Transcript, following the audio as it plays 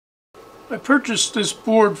I purchased this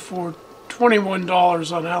board for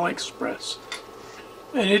 $21 on AilExpress,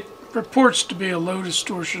 and it purports to be a low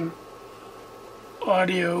distortion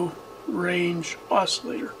audio range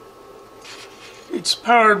oscillator. It's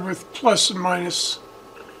powered with plus and minus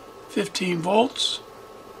 15 volts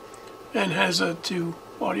and has a 2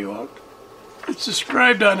 audio out. It's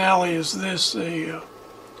described on Ali as this, a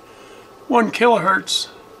 1 kilohertz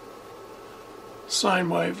sine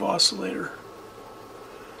wave oscillator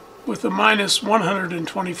with a minus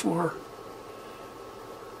 124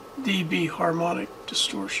 dB harmonic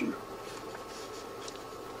distortion.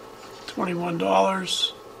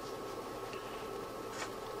 $21.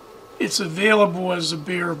 It's available as a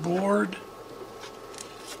bare board.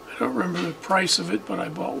 I don't remember the price of it, but I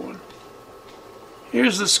bought one.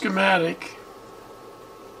 Here's the schematic.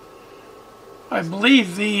 I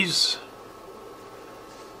believe these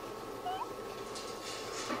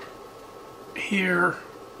here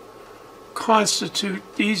constitute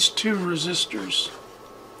these two resistors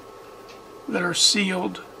that are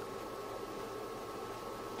sealed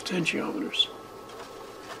potentiometers.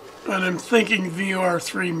 And I'm thinking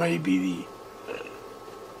VR3 may be the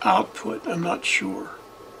output. I'm not sure.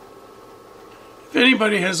 If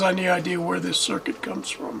anybody has any idea where this circuit comes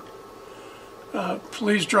from,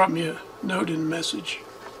 please drop me a note in the message.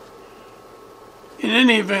 In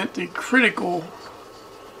any event, the critical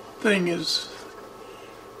thing is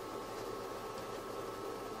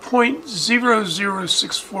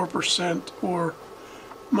 0.0064% or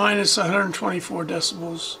minus 124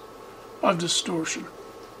 decibels of distortion.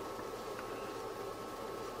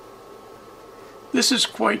 This is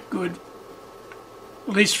quite good,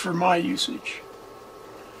 at least for my usage.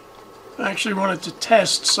 I actually wanted to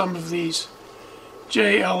test some of these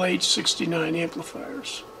JLH69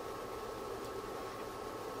 amplifiers.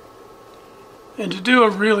 And to do a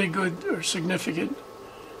really good or significant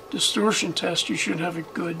distortion test, you should have a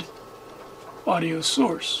good audio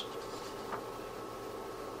source.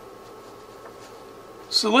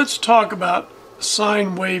 So let's talk about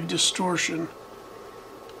sine wave distortion,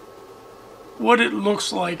 what it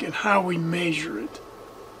looks like and how we measure it.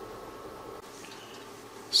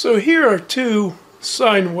 So here are two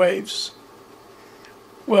sine waves.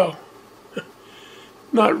 Well,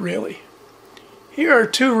 not really. Here are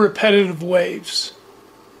two repetitive waves,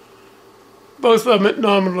 both of them at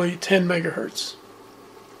nominally 10 megahertz.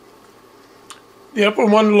 The upper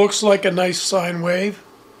one looks like a nice sine wave.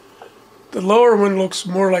 The lower one looks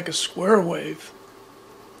more like a square wave.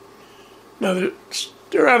 Now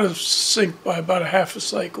they're out of sync by about a half a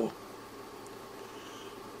cycle.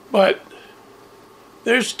 But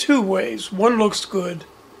there's two waves. One looks good,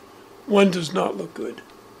 one does not look good.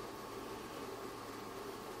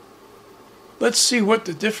 Let's see what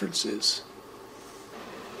the difference is.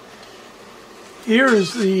 Here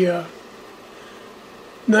is the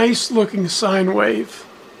nice looking sine wave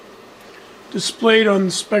displayed on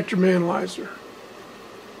the spectrum analyzer.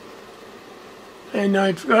 And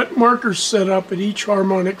I've got markers set up at each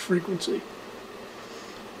harmonic frequency.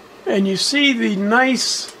 And you see the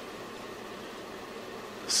nice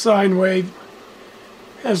sine wave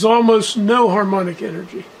has almost no harmonic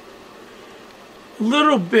energy. A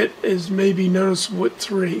little bit is maybe noticeable at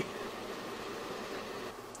 3.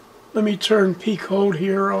 Let me turn peak hold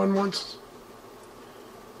here on once.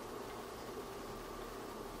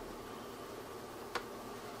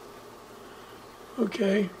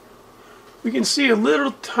 Okay. We can see a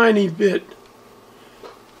little tiny bit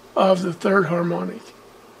of the third harmonic.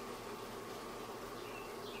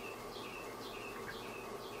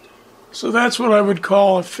 So that's what I would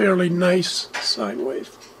call a fairly nice sine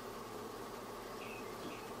wave.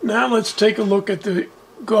 Now let's take a look at the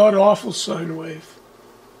god-awful sine wave.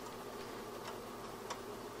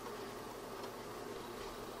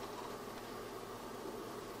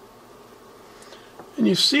 And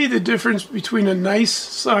you see the difference between a nice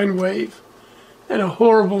sine wave and a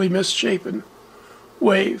horribly misshapen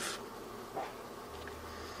wave.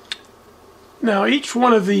 Now each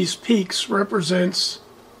one of these peaks represents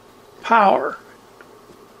power,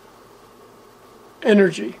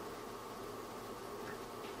 energy.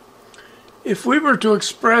 If we were to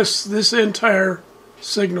express this entire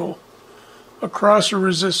signal across a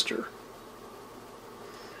resistor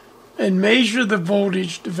and measure the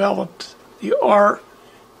voltage developed, the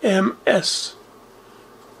RMS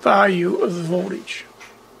value of the voltage.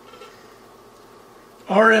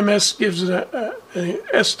 RMS gives an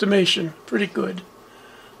estimation, pretty good,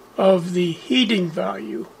 of the heating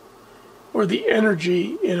value or the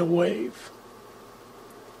energy in a wave.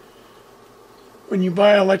 When you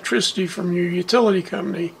buy electricity from your utility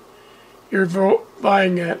company, you're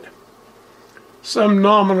buying at some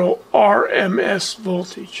nominal RMS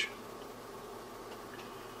voltage.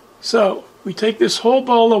 So we take this whole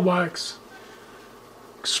ball of wax,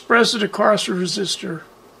 express it across a resistor,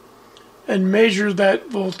 and measure that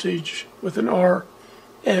voltage with an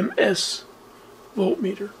RMS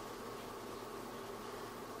voltmeter.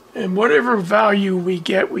 And whatever value we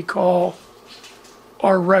get, we call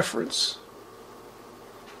our reference.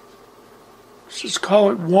 Let's just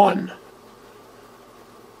call it 1.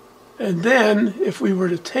 And then, if we were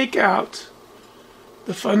to take out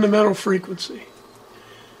the fundamental frequency,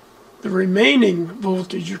 the remaining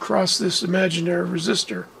voltage across this imaginary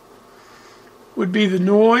resistor would be the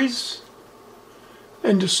noise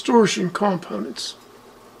and distortion components.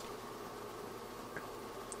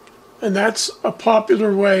 And that's a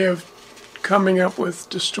popular way of coming up with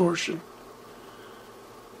distortion.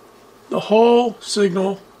 The whole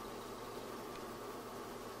signal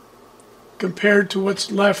compared to what's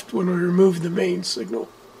left when we remove the main signal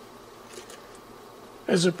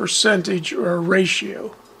as a percentage or a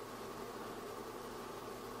ratio.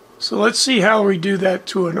 So let's see how we do that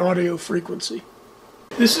to an audio frequency.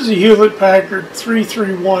 This is a Hewlett-Packard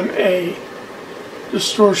 331A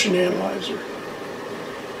Distortion Analyzer.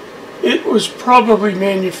 It was probably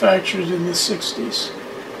manufactured in the 60s,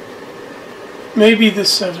 maybe the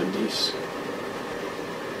 70s.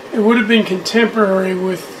 It would have been contemporary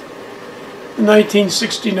with the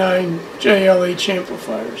 1969 JLH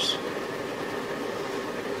amplifiers.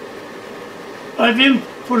 I've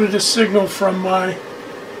inputted a signal from my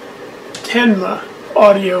Tenma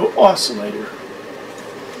audio oscillator.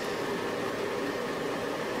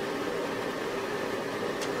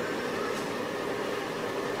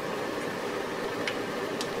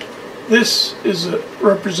 This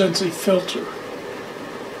represents a filter.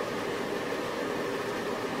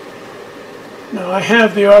 Now I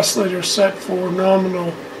have the oscillator set for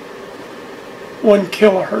nominal 1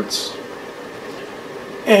 kilohertz,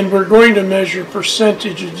 and we're going to measure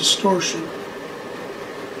percentage of distortion.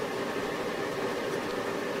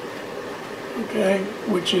 Okay,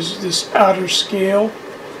 which is this outer scale.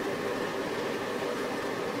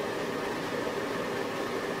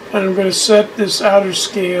 And I'm going to set this outer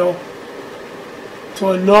scale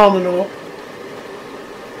to a nominal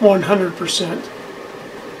 100%.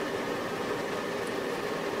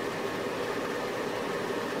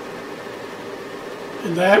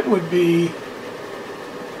 And that would be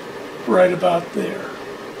right about there.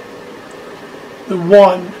 The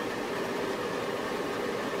 1.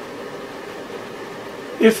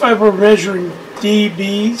 If I were measuring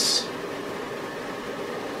dBs,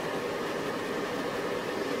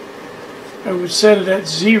 I would set it at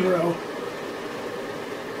 0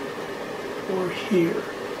 or here.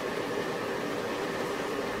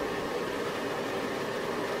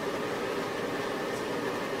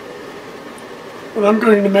 But I'm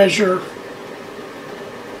going to measure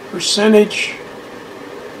percentage,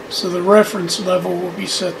 so the reference level will be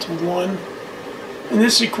set to 1, and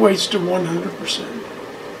this equates to 100%.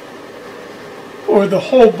 Or the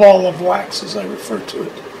whole ball of wax, as I refer to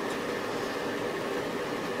it.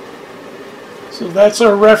 So that's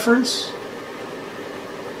our reference.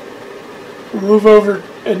 We'll move over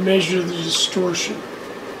and measure the distortion.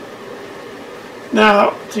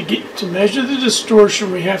 Now, to measure the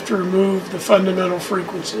distortion, we have to remove the fundamental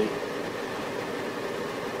frequency.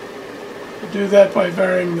 We'll do that by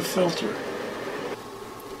varying the filter.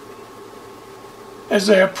 As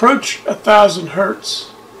I approach 1,000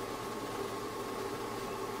 hertz,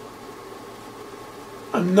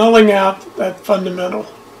 I'm nulling out that fundamental.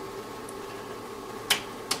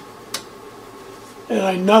 And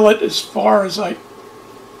I null it as far as I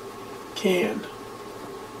can.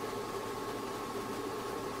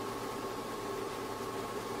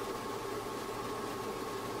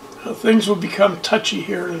 Now things will become touchy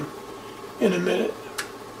here in a minute.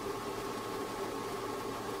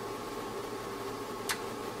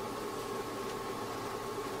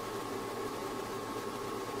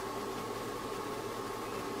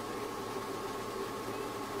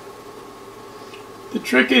 The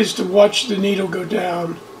trick is to watch the needle go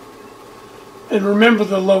down and remember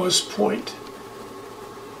the lowest point.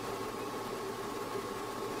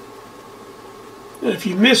 And if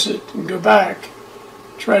you miss it and go back,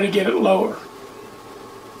 try to get it lower.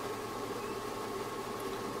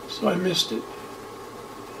 So I missed it.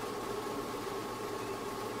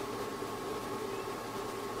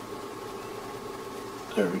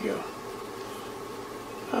 There we go.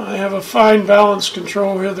 I have a fine balance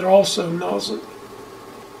control here that also nulls it.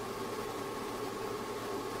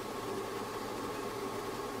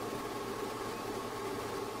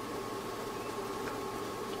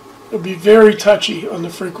 It'll be very touchy on the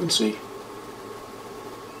frequency.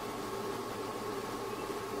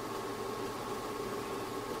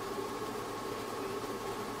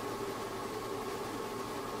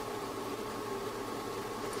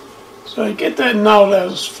 So I get that knob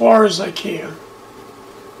out as far as I can.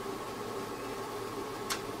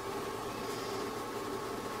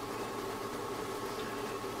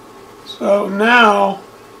 So now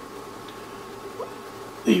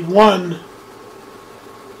the 1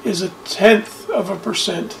 is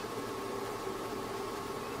 0.1%.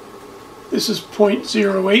 This is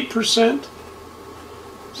 0.08%, 0.06,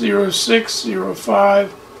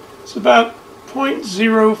 0.05. It's about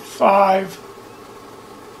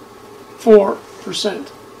 0.054%,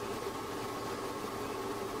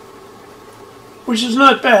 which is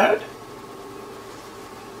not bad.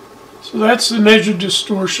 So that's the measured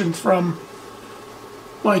distortion from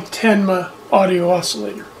my Tenma audio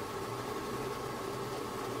oscillator.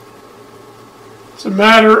 It's a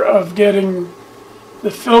matter of getting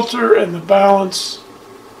the filter and the balance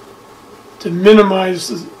to minimize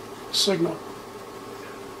the signal,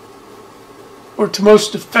 or to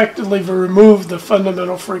most effectively remove the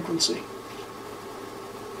fundamental frequency.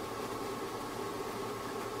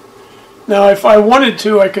 Now, if I wanted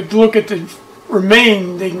to, I could look at the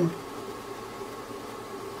remaining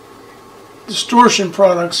distortion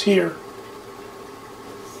products here,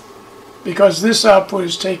 because this output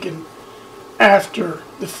is taken after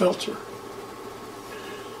the filter.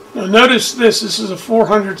 Now notice this is a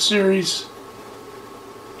 400 series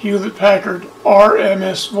Hewlett-Packard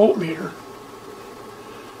RMS voltmeter.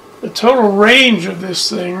 The total range of this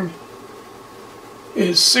thing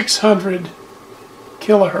is 600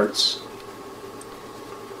 kilohertz.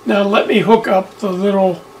 Now let me hook up the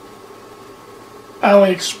little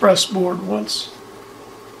AilExpress board once.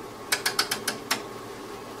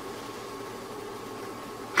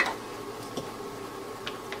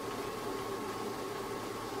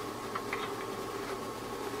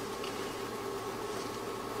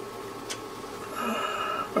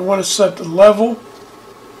 I want to set the level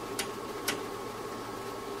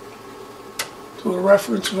to a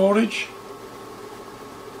reference voltage.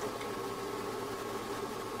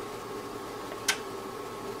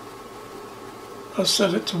 I'll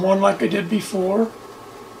set it to 1 like I did before.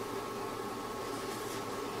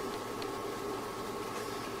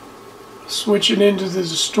 Switch it into the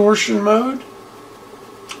distortion mode.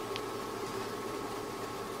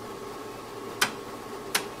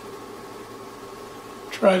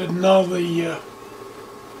 Try to null the,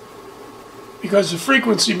 because the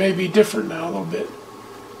frequency may be different now a little bit.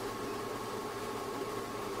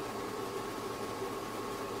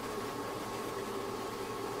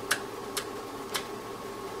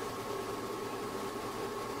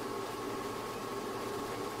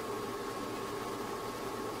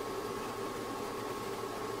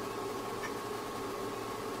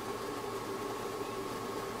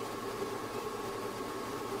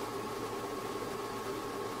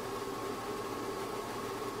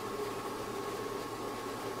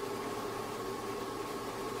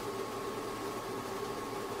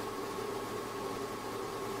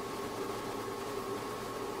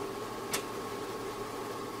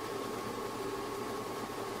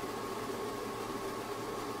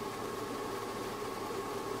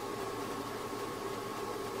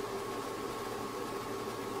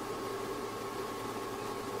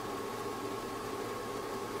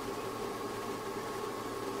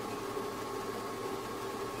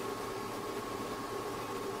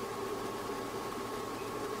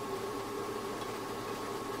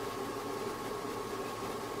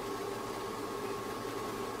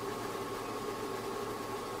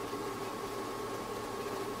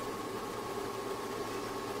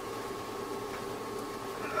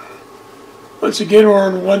 Once again, we're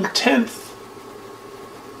on 1/10.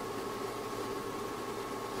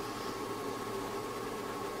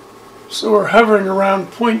 So we're hovering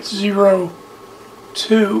around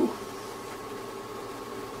 0.02.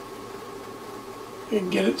 You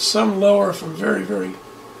can get it some lower if I'm very, very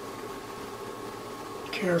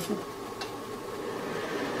careful.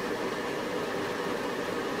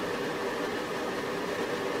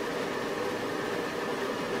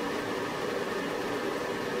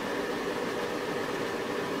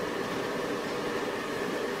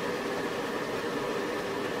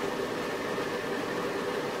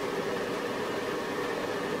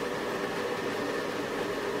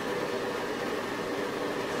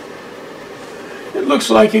 It looks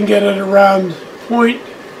like I can get it around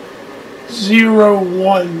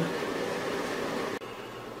 0.01.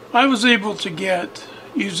 I was able to get,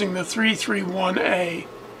 using the 331A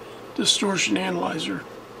Distortion Analyzer,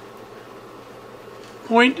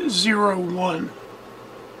 0.01.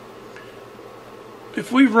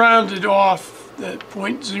 If we rounded off that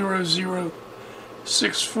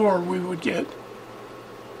 0.0064, we would get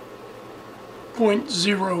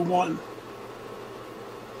 0.01.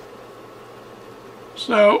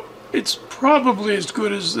 So it's probably as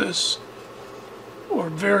good as this, or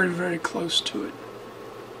very, very close to it.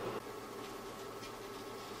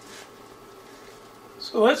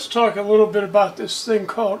 So let's talk a little bit about this thing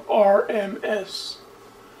called RMS,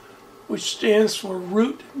 which stands for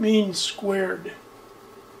root mean squared.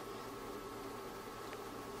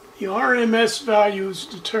 The RMS value is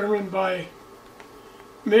determined by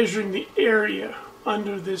measuring the area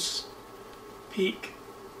under this peak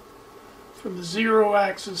from the zero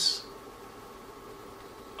axis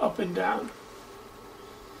up and down.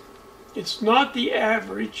 It's not the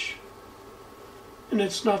average and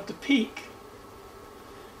it's not the peak.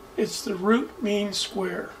 It's the root mean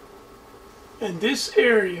square. And this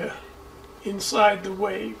area inside the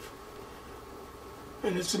wave,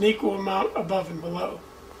 and it's an equal amount above and below,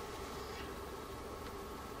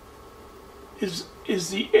 is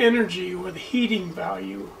the energy or the heating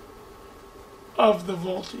value of the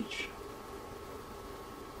voltage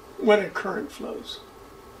when a current flows.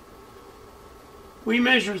 We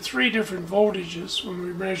measure 3 different voltages when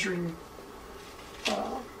we're measuring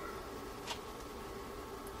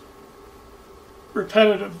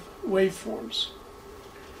repetitive waveforms.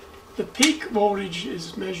 The peak voltage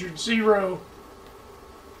is measured 0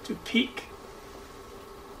 to peak.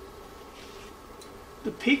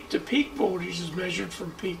 The peak-to-peak voltage is measured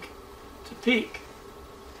from peak to peak.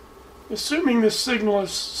 Assuming the signal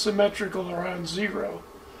is symmetrical around 0,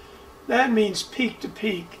 that means peak to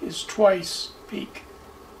peak is twice peak.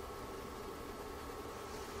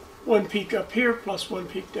 One peak up here plus one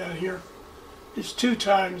peak down here is 2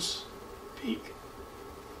 times peak.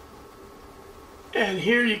 And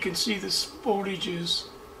here you can see this voltage is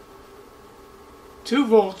 2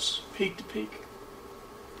 volts peak to peak,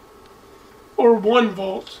 or 1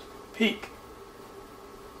 volt peak.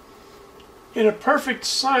 In a perfect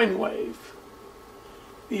sine wave,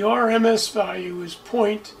 the RMS value is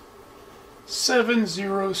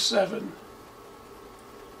 0.707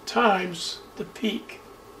 times the peak.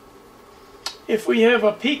 If we have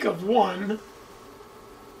a peak of 1,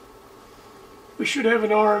 we should have an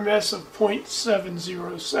RMS of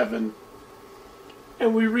 0.707,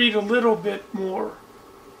 and we read a little bit more.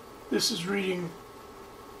 This is reading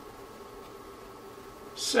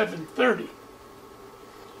 730.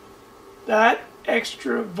 That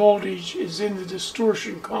extra voltage is in the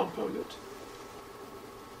distortion component.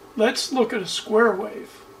 Let's look at a square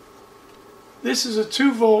wave. This is a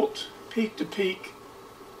 2 volt peak to peak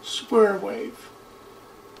square wave,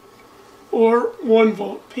 or 1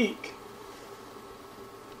 volt peak.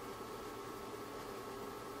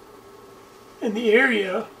 And the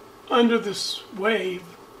area under this wave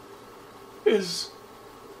is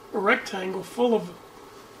a rectangle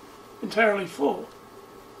entirely full.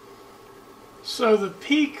 So the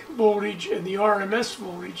peak voltage and the RMS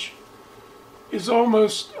voltage is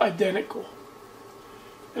almost identical.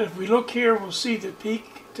 And if we look here, we'll see that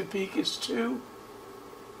peak to peak is 2,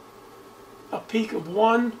 a peak of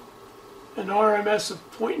 1, an RMS of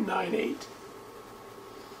 0.98.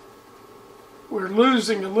 We're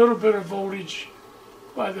losing a little bit of voltage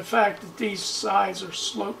by the fact that these sides are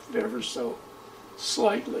sloped ever so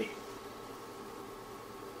slightly.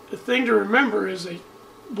 The thing to remember is a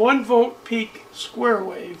 1 volt peak square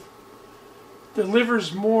wave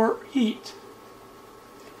delivers more heat,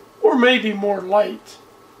 or maybe more light,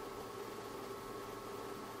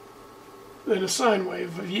 than a sine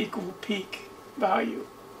wave of equal peak value.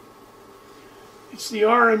 It's the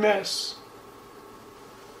RMS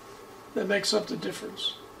that makes up the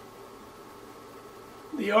difference.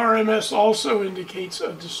 The RMS also indicates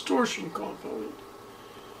a distortion component.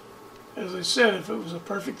 As I said, if it was a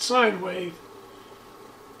perfect sine wave,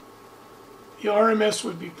 the RMS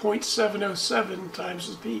would be 0.707 times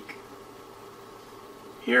the peak.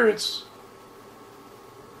 Here it's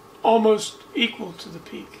almost equal to the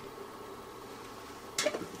peak.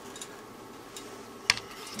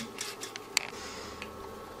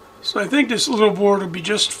 So I think this little board will be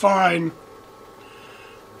just fine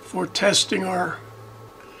for testing our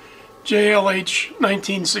JLH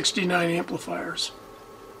 1969 amplifiers.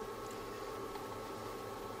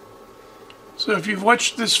 So if you've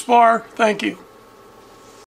watched this far, thank you.